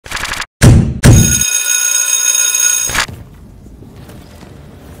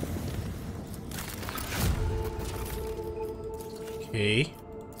Okay.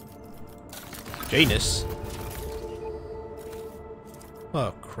 Janus.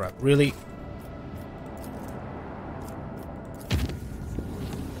 Oh crap, really?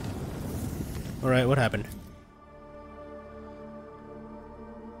 Alright, what happened?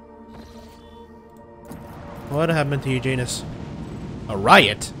 What happened to you, Janus? A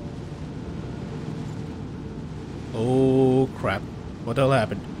riot? Oh crap. What the hell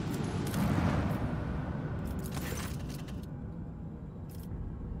happened?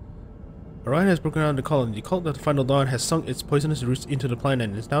 A riot has broken out in the colony. The cult of the Final Dawn has sunk its poisonous roots into the planet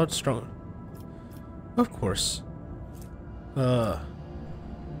and is now strong. Of course. Yeah.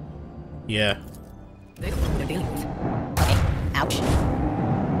 They're dealing with. Okay. Ouch.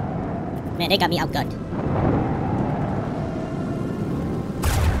 Man, they got me outgunned.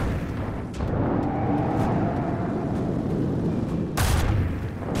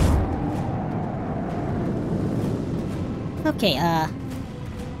 Okay,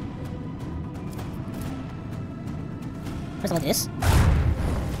 first of all, this.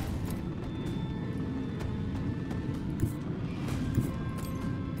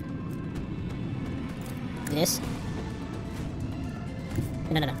 This.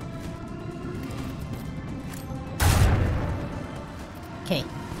 No, no, no. Okay.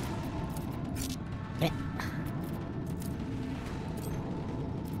 Damn it.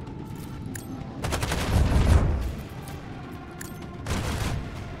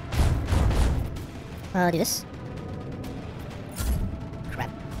 Do this. Crap.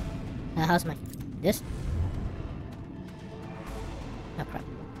 How's my... this? Oh, crap.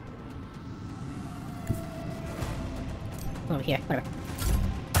 Over here, whatever.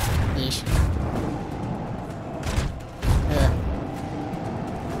 Yeesh.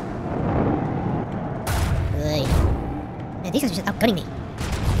 Man, these guys are just outgunning me.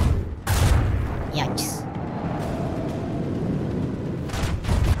 Yikes.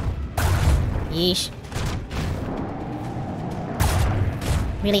 Yeesh.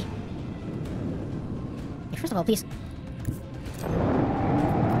 Really? Hey, first of all, please.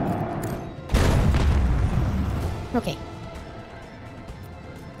 Okay.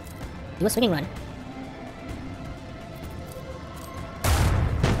 Do a swinging run.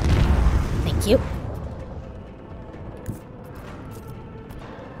 Thank you.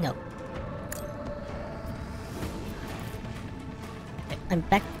 No. Okay, I'm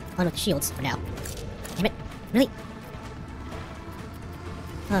back on with the shields for now. Damn it. Really?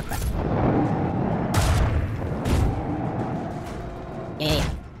 Oh crap. Yeah.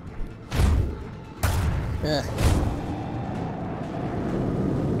 Ugh.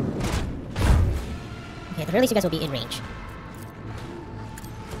 Okay, at the very least you guys will be in range.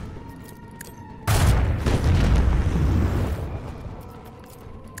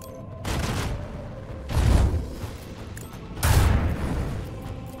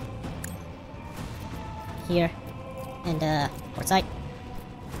 Here. And, port side.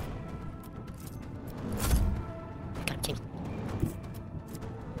 God, I'm kidding.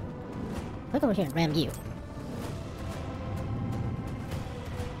 Look over here and ram you.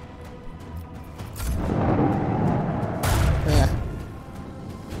 Ugh.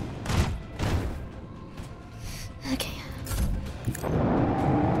 Okay.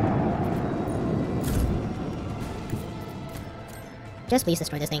 Just please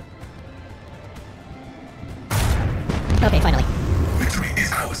destroy this thing. Okay, finally. Victory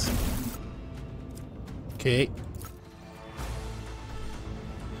is ours. Okay.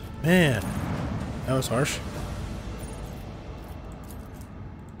 Man, that was harsh.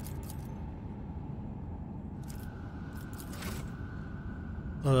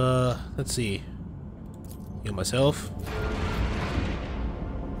 Let's see. Heal myself.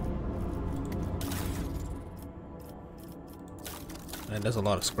 And there's a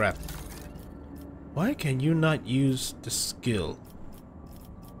lot of scrap. Why can you not use the skill?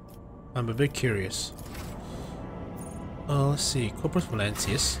 I'm a bit curious. Let's see. Corpus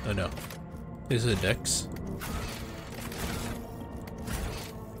Valancius. Oh no. This is a Dex.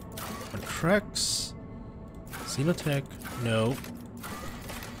 Contracts. Xenotech. No.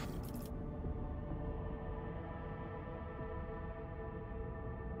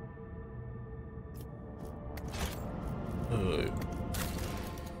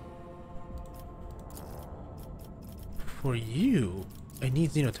 For you, I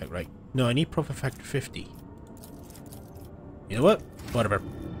need Xenotech, right? No, I need Profit Factor 50. You know what? Whatever.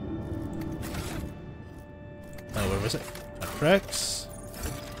 Where was it? Contracts.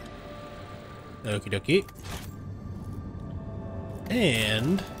 Okie dokie.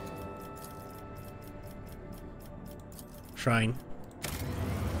 And... Shrine.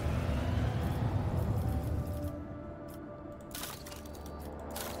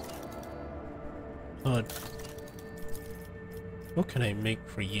 Uh, what can I make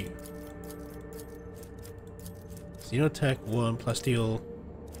for you? Xenotech 1, Plasteel,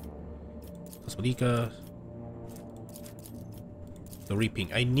 Cosmodica, the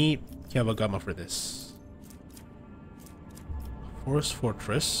Reaping. I need Kiabagama for this. Forest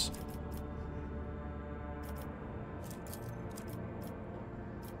Fortress.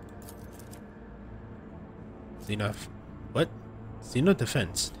 What? Xeno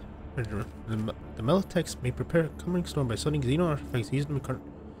Defense. The Melitex may prepare a coming storm by summoning Xeno artifacts used in the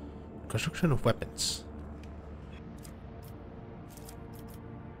construction of weapons.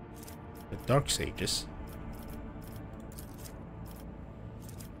 The Dark Sages.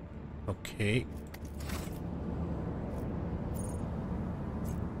 Okay.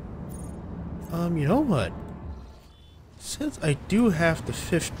 You know what? Since I do have the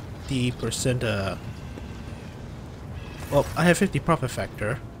 50%, well, I have 50 profit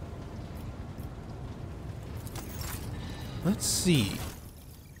factor. Let's see.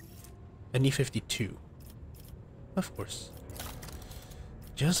 I need 52. Of course.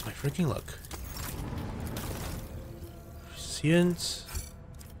 Just my freaking luck. Science.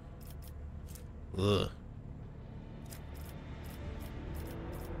 Ugh.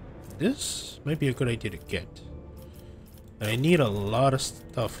 This might be a good idea to get. I need a lot of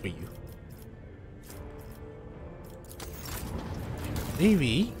stuff for you.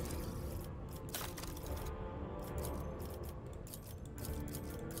 Maybe.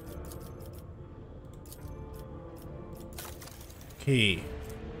 Okay.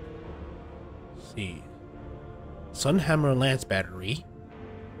 Let's see. Sunhammer Lance Battery.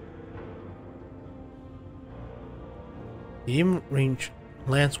 Medium range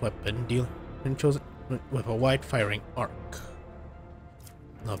lance weapon deal and chosen with a wide firing arc.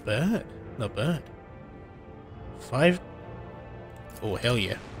 Not bad. Not bad. 5. Oh, hell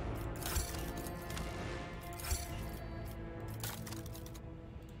yeah.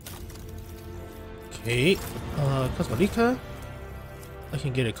 Okay. Cosmodica. I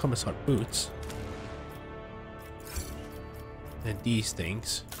can get a Commissar boots. And these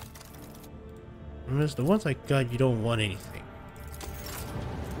things. Whereas the ones I got, you don't want anything.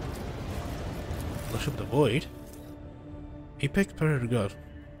 Flush up the void. Apex Predator God.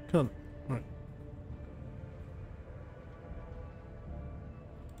 Come on. Right.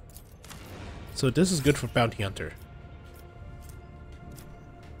 So this is good for Bounty Hunter.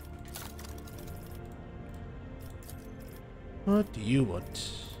 What do you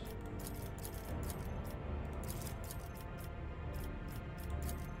want?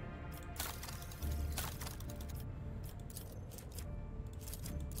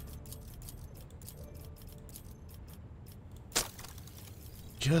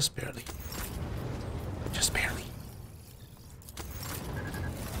 Just barely. Just barely.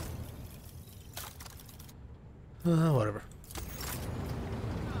 Whatever.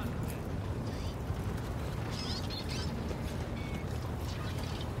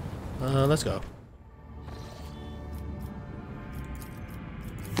 Let's go.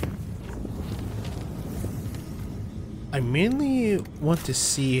 I mainly want to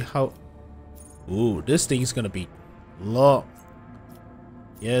see how... Ooh, this thing's gonna be long.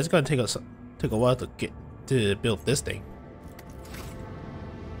 Yeah, it's gonna take a while to build this thing.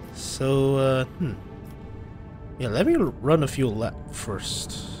 So, yeah, let me run a few laps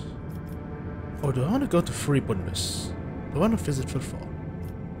first. Or do I want to go to Freebundness? Do I want to visit Footfall?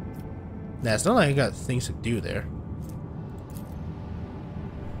 Nah, it's not like I got things to do there.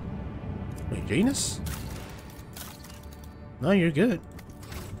 Wait, Janus? No, you're good.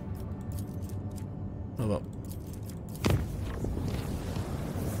 What about?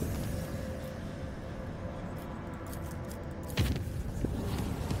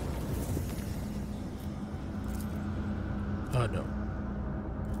 Oh no.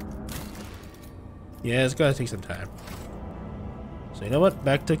 Yeah, it's gonna take some time. So you know what?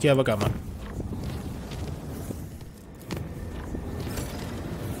 Back to Kiabagama.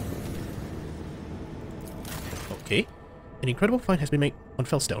 Okay. An incredible find has been made on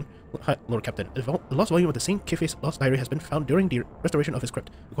Fellstone, Lord Captain. A lost volume of the Saint Kife's lost diary has been found during the restoration of his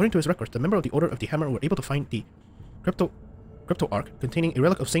crypt. According to his records, the member of the Order of the Hammer were able to find the crypto ark containing a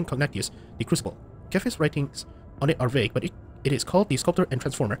relic of Saint Cognatius, the Crucible. Kife's writings on it are vague, but it is called the Sculptor and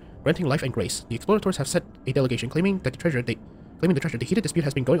Transformer, granting life and grace. The explorators have sent a delegation claiming the treasure. The heated dispute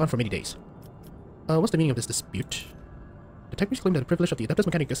has been going on for many days. What's the meaning of this dispute? The Technics claim that the privilege of the Adeptus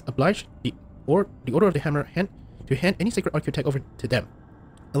Mechanicus obliged the Order of the Hammer to hand any sacred architect over to them.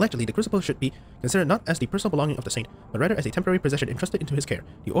 Allegedly, the Crucible should be considered not as the personal belonging of the saint, but rather as a temporary possession entrusted into his care.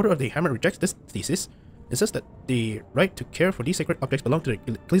 The Order of the Hammer rejects this thesis insists that the right to care for these sacred objects belong to the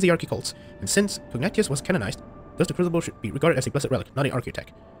ecclesiarchy cults, and since Cognatius was canonized, thus the crucible should be regarded as a blessed relic, not an archetype.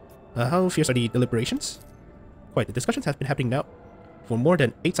 How fierce are the deliberations? Quite, the discussions have been happening now for more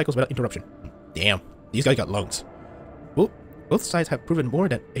than 8 cycles without interruption. Damn, these guys got loans. Both sides have proven more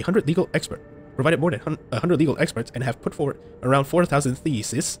than 100 legal experts, provided more than 100 legal experts, and have put forward around 4,000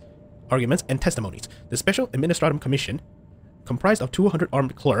 theses, arguments, and testimonies. The Special Administratum Commission, comprised of 200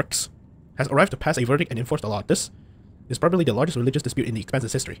 armed clerks, has arrived to pass a verdict and enforce the law. This is probably the largest religious dispute in the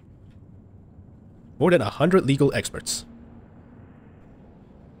expanse's history. More than 100 legal experts.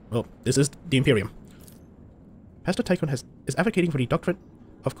 Well, this is the Imperium. Pastor Tychon is advocating for the doctrine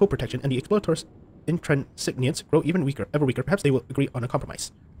of co-protection, and the exploiters' intransignians grow ever weaker. Perhaps they will agree on a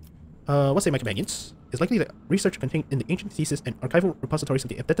compromise. What say my companions? It's likely that research contained in the ancient theses and archival repositories of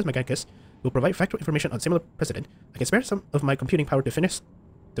the Adeptus Mechanicus will provide factual information on similar precedent. I can spare some of my computing power to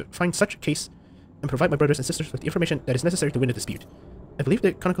find such a case and provide my brothers and sisters with the information that is necessary to win the dispute. I believe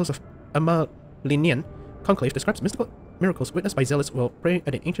the Chronicles of Amalinian Conclave describes mystical miracles witnessed by zealots while praying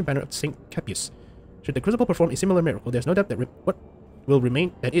at an ancient banner of St. Capius. Should the Crucible perform a similar miracle, there is no doubt that what will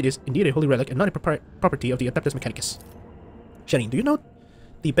remain that it is indeed a holy relic and not a property of the Adeptus Mechanicus. Shannon, do you know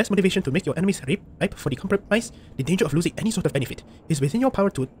the best motivation to make your enemies ripe for the compromise? The danger of losing any sort of benefit. It is within your power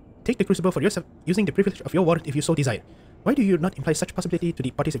to take the Crucible for yourself using the privilege of your warrant if you so desire. Why do you not imply such possibility to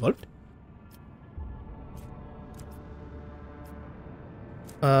the parties involved?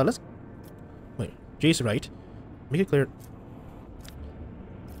 Let's... Wait, Jay's right. Make it clear.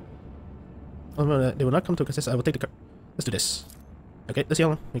 Oh no, they will not come to a consensus. I will take the... Let's do this. Okay, let's see how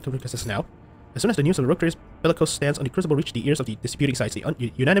long we come to a consensus now. As soon as the news of the Rook's bellicose stance on the Crucible reached the ears of the disputing sides, they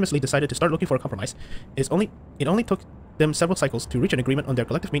unanimously decided to start looking for a compromise. It only took them several cycles to reach an agreement on their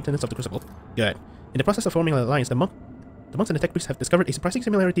collective maintenance of the Crucible. Good. In the process of forming an alliance, the monks and the tech priests have discovered a surprising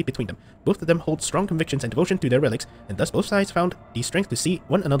similarity between them. Both of them hold strong convictions and devotion to their relics, and thus both sides found the strength to see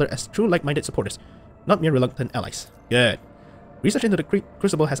one another as true like-minded supporters, not mere reluctant allies. Good. Research into the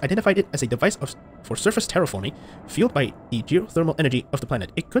Crucible has identified it as a device for surface terraforming, fueled by the geothermal energy of the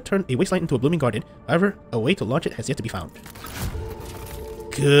planet. It could turn a wasteland into a blooming garden. However, a way to launch it has yet to be found.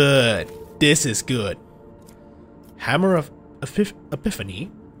 Good. This is good. Hammer of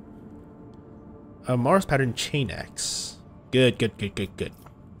Epiphany. A Mars pattern chain axe. Good, good, good, good, good.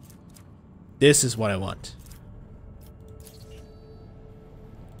 This is what I want.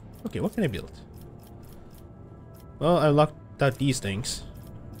 Okay, what can I build? Well, I locked out these things.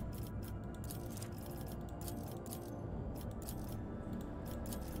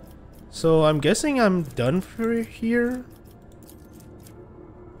 So I'm guessing I'm done for here?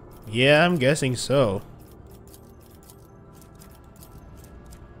 Yeah, I'm guessing so.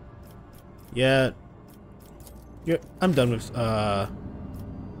 Yeah. I'm done with,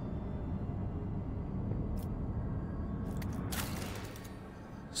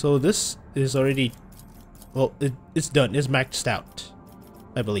 So this is already... Well, it's done. It's maxed out,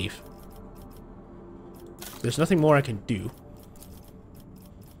 I believe. There's nothing more I can do.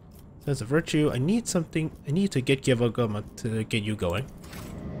 Sense of virtue. I need something. I need to get Gyavagama to get you going.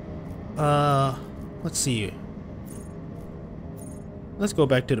 Let's see. Let's go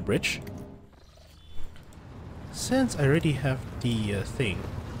back to the bridge. Since I already have the thing.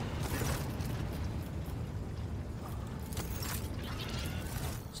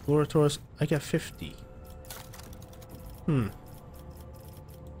 Explorators, I got 50.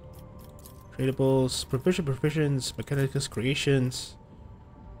 Tradables, provisions, mechanicus creations.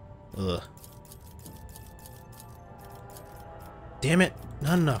 Ugh. Damn it,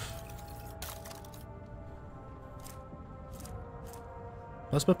 not enough.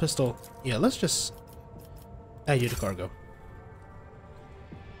 Plasma pistol. Yeah, let's just add you to cargo.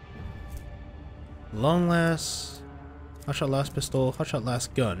 Long last, hotshot last pistol, hotshot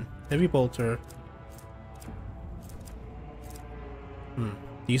last gun, heavy bolter.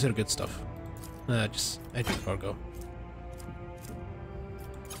 These are good stuff. Just add you to cargo.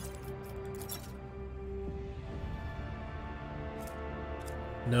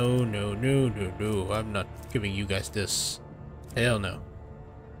 No, no, no, no, no. I'm not giving you guys this. Hell no.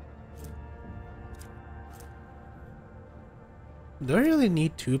 Do I really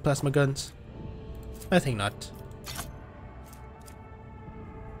need 2 plasma guns? I think not.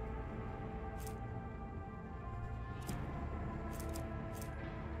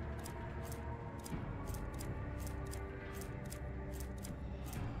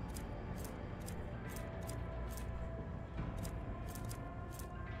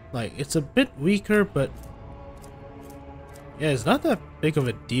 Like, it's a bit weaker, but yeah, it's not that big of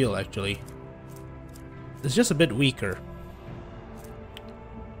a deal actually. It's just a bit weaker.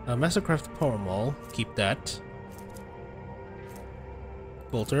 Mastercraft Power Mall, keep that.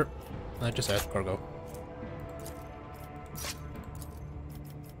 Bolter, I just add cargo.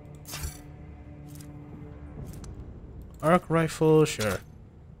 Arc rifle, sure.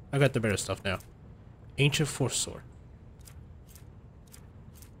 I got the better stuff now. Ancient Force Sword.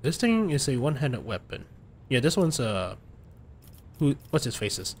 This thing is a one-handed weapon. Yeah, this one's what's his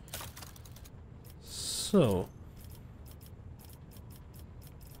faces? So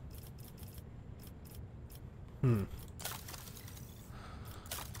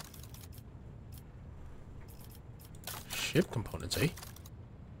ship components, eh?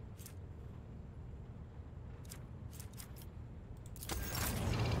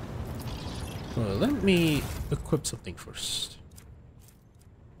 Well, let me equip something first.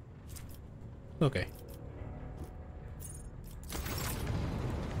 Okay.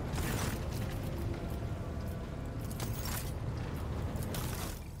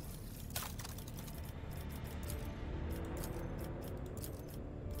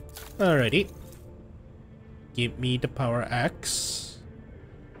 Alrighty. Give me the power axe.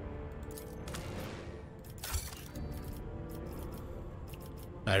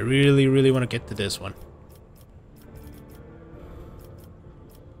 I really want to get to this one.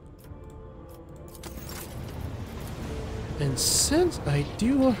 And since I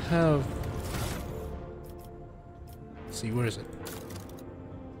do have... Let's see, where is it?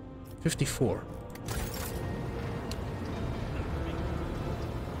 54.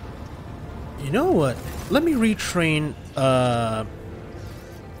 You know what? Let me retrain,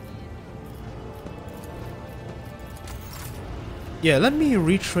 yeah, let me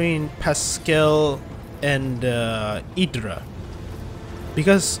retrain Pascal and Idra.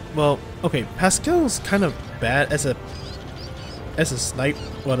 Because, well, okay, Pascal's kind of bad as a sniper,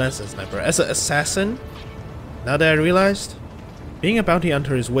 well, not as a sniper, as an assassin. Now that I realized, being a bounty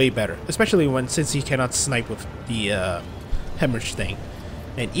hunter is way better, especially since he cannot snipe with the hemorrhage thing.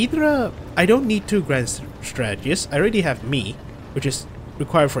 And Idra, I don't need 2 grand strategists. I already have me, which is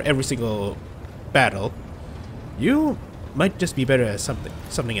required for every single battle. You might just be better at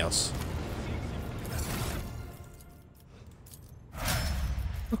something else.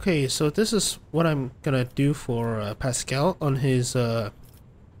 Okay, so this is what I'm gonna do for Pascal on his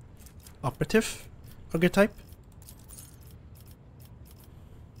operative archetype.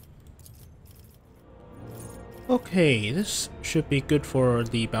 Okay, this should be good for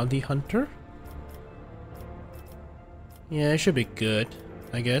the bounty hunter. Yeah, it should be good,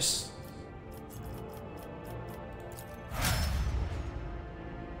 I guess.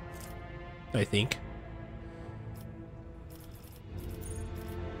 I think.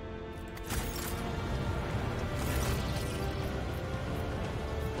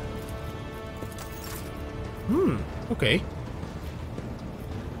 Okay.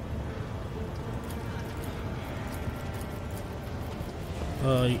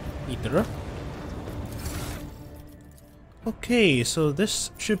 Idra. Okay, so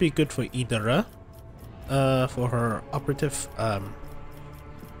this should be good for Idra. For her operative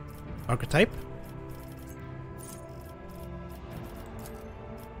archetype.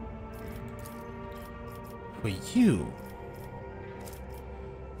 For you,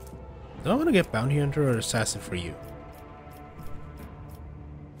 do I want to get bounty hunter or assassin for you?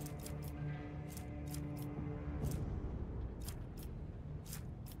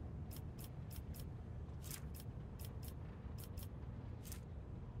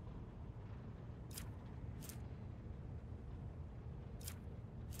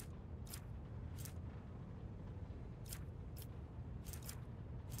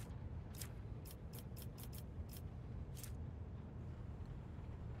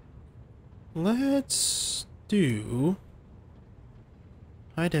 Let's do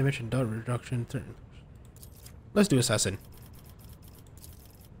high damage and dot reduction. Let's do assassin.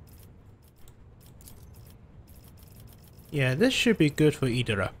 Yeah, this should be good for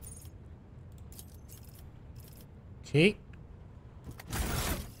Idra. Okay.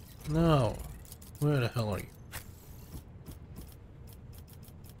 No. Where the hell are you?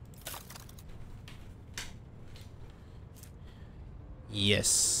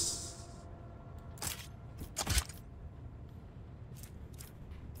 Yes.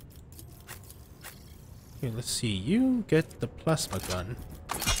 Okay, let's see. You get the plasma gun.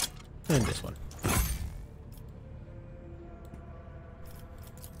 And this one.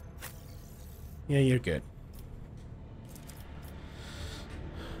 Yeah, you're good.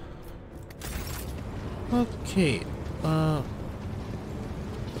 Okay.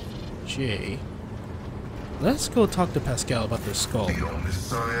 Jay. Let's go talk to Pascal about the skull. The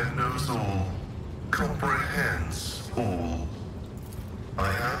Omniscient knows all, comprehends all.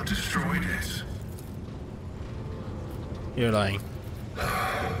 I have destroyed it. You're lying.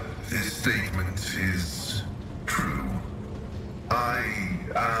 This statement is true. I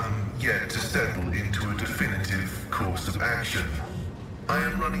am yet to settle into a definitive course of action. I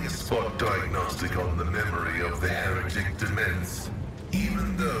am running a spot diagnostic on the memory of the heretic Demens.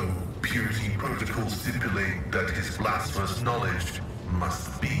 Even though purity protocols stipulate that his blasphemous knowledge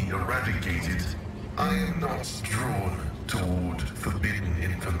must be eradicated, I am not drawn toward forbidden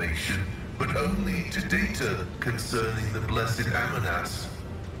information, but only to data concerning the blessed Amanats.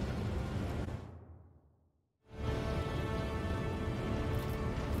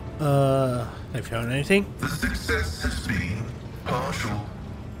 Have you found anything? The success has been partial.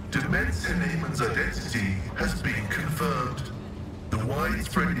 Demens Haneman's identity has been confirmed. The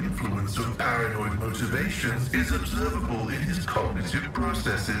widespread influence of paranoid motivations is observable in his cognitive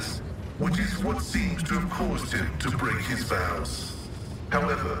processes, which is what seems to have caused him to break his vows.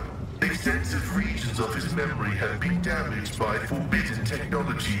 However, extensive regions of his memory have been damaged by forbidden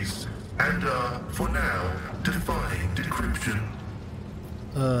technologies and are, for now, defying decryption.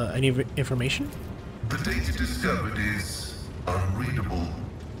 Any information? The data discovered is unreadable.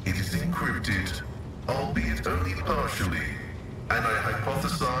 It is encrypted, albeit only partially, and I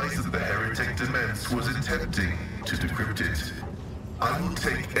hypothesize that the heretic Demens was attempting to decrypt it. I will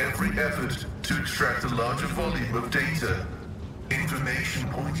take every effort to extract a larger volume of data. Information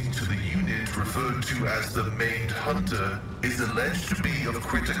pointing to the unit referred to as the maimed hunter is alleged to be of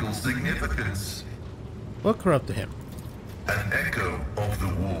critical significance. What corrupted him? An echo of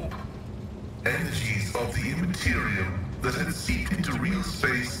the warp. Energies of the immaterium that had seeped into real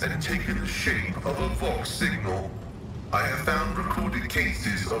space and taken the shape of a Vox signal. I have found recorded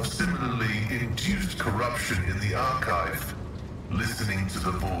cases of similarly induced corruption in the archive. Listening to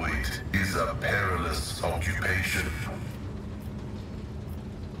the void is a perilous occupation.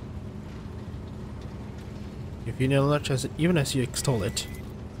 If you know knowledge even as you extol it.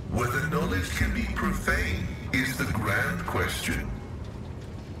 Whether knowledge can be profane is the grand question.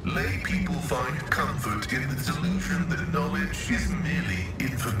 Lay people find comfort in the delusion that knowledge is merely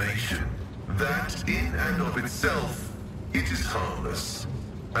information. That, in and of itself, it is harmless,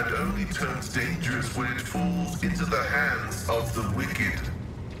 and only turns dangerous when it falls into the hands of the wicked.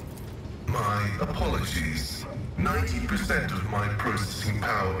 My apologies. 90% of my processing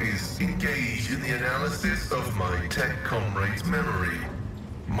power is engaged in the analysis of my tech comrade's memory.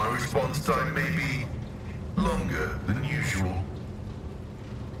 My response time may be longer than usual.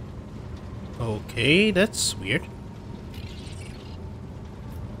 Okay, that's weird.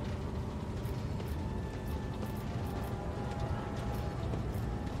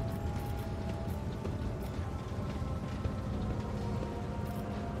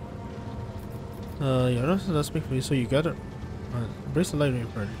 You're not supposed to speak for you, so you gotta embrace the light in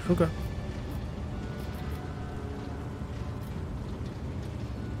front. Sugar.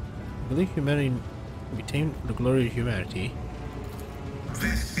 I believe humanity retain the glory of humanity.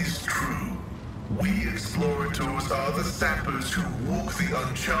 This is true. We explorators are the sappers who walk the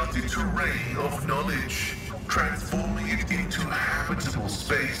uncharted terrain of knowledge, transforming it into habitable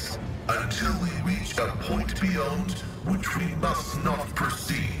space until we reach a point beyond which we must not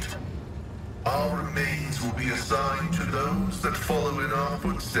proceed. Our remains will be assigned to those that follow in our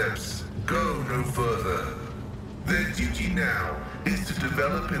footsteps. Go no further. Their duty now is to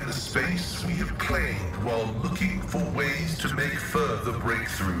develop in the space we have claimed while looking for ways to make further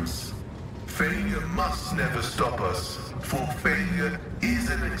breakthroughs. Failure must never stop us, for failure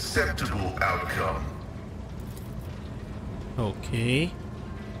is an acceptable outcome. Okay.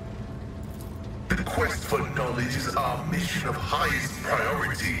 The quest for knowledge is our mission of highest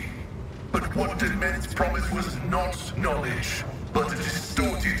priority. But what Demens promised was not knowledge, but a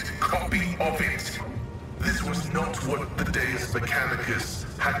distorted copy of it. This was not what the Deus Mechanicus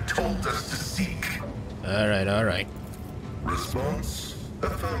had told us to seek. Alright, alright. Response?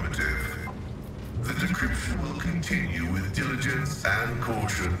 Affirmative. The decryption will continue with diligence and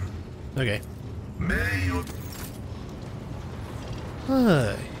caution. Okay. May your...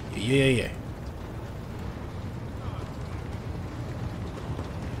 Yeah.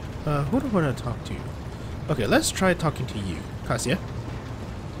 Who do I want to talk to? Okay, let's try talking to you, Cassia.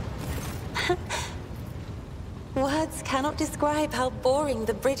 Words cannot describe how boring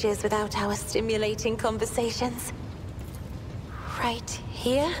the bridge is without our stimulating conversations. Right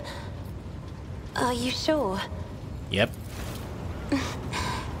here? Are you sure? Yep.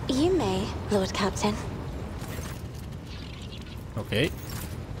 You may, Lord Captain. Okay.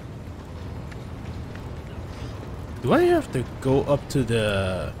 Do I have to go up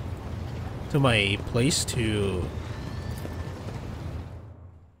to my place to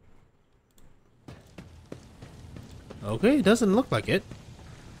Okay, it doesn't look like it.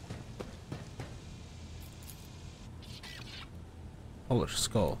 Polish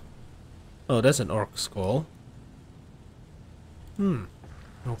skull. Oh, that's an orc skull.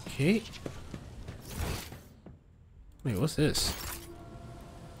 Okay. Wait, what's this?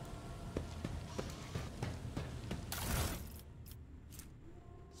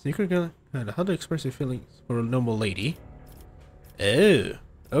 Secret gun. How to express your feelings for a normal lady. Oh,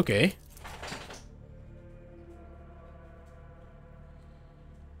 okay.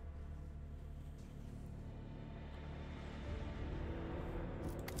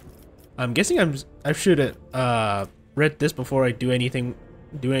 I'm guessing I should have read this before I do anything,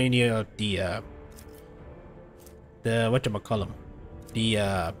 do any of the whatchamacallem, the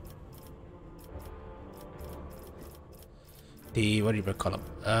what do you call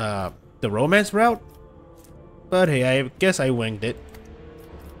them? The romance route. But hey, I guess I winged it.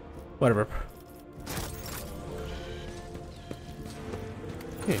 Whatever.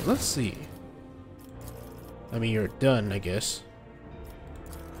 Okay, let's see. I mean, you're done, I guess.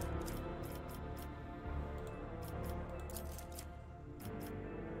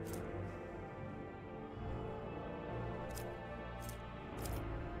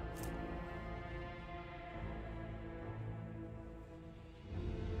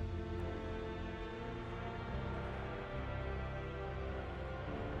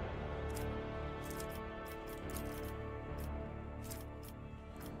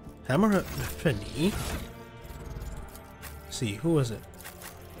 Hammer Epiphany. See, who was it?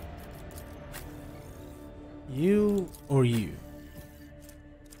 You or you?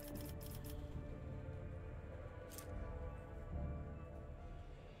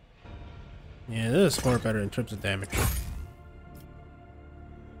 Yeah, this is far better in terms of damage.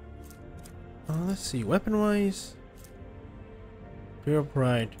 Let's see, weapon-wise. Pure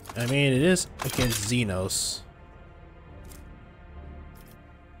Pride. I mean, it is against Xenos.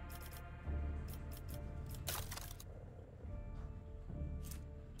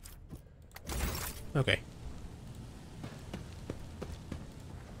 Okay.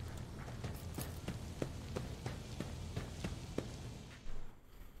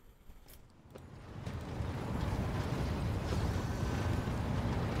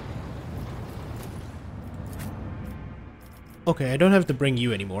 Okay, I don't have to bring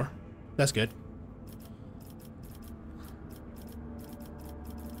you anymore. That's good.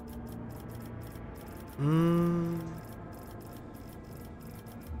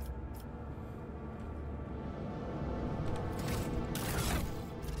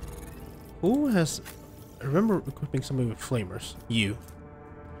 Who has... I remember equipping somebody with flamers. You.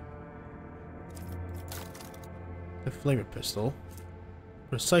 The flamer pistol.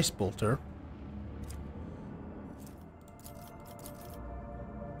 Precise bolter.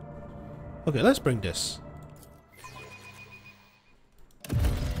 Okay, let's bring this.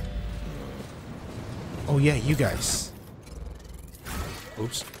 Oh yeah, you guys.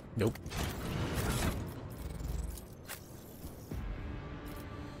 Oops. Nope.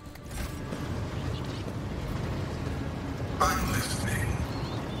 I'm listening.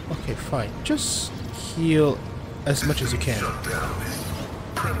 Okay, fine. Just heal as much as you can. Shutdown is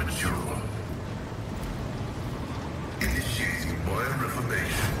premature. Initiating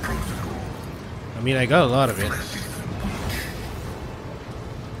bioreformation protocol. I mean, I got a lot of it.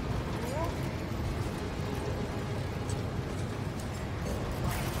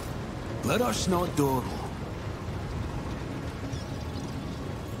 Let us not dawdle.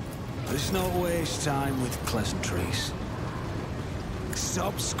 Let's not waste time with pleasantries.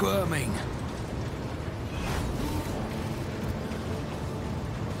 Stop squirming.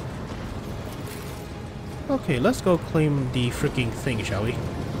 Okay, let's go claim the freaking thing, shall we?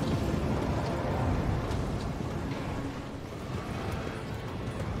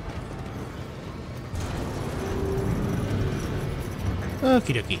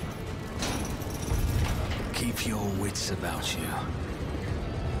 Okie dokie. Keep your wits about you.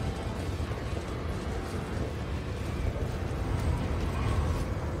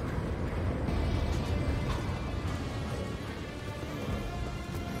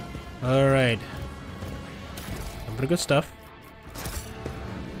 Alright. Some pretty good stuff.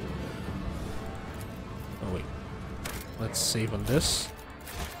 Oh wait. Let's save on this.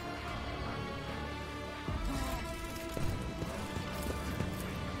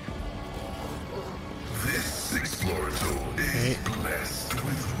 This explorator is blessed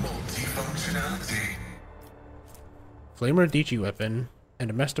with multifunctionality. Flamer DG weapon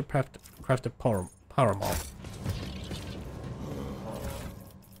and a master crafted power maul.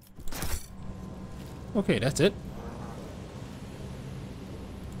 Okay, that's it.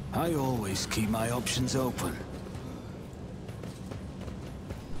 I always keep my options open.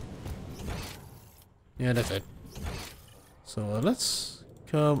 Yeah, that's it. So let's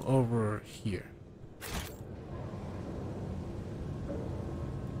come over here.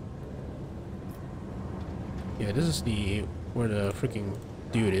 Yeah, this is the where the freaking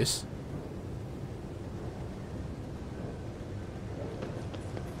dude is.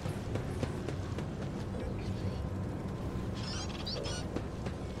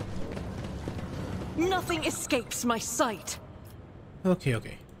 Nothing escapes my sight. Okay,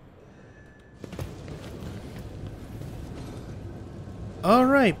 okay.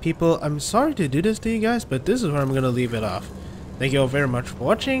 Alright, people, I'm sorry to do this to you guys, but this is where I'm gonna leave it off. Thank you all very much for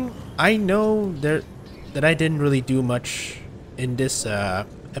watching. I know that I didn't really do much in this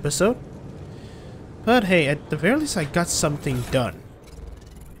episode, but hey, at the very least I got something done.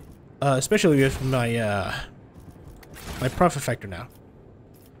 Especially with my my profit factor now.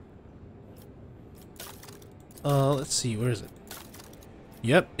 Let's see, where is it?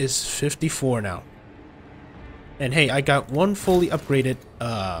 Yep, it's 54 now. And hey, I got one fully upgraded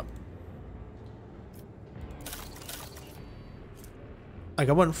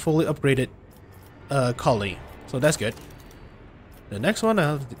colony, so that's good. The next one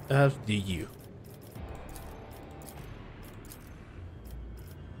I have the U.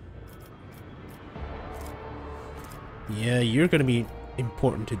 Yeah, you're gonna be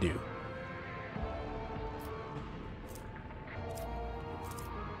important to do.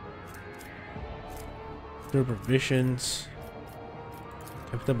 Visions,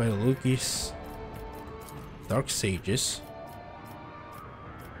 captured by the Lukis, Dark Sages.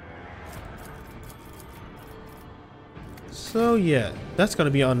 So yeah, that's gonna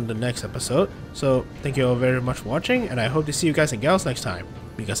be on the next episode. So thank you all very much for watching, and I hope to see you guys and gals next time,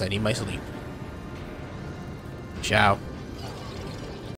 because I need my sleep. Ciao.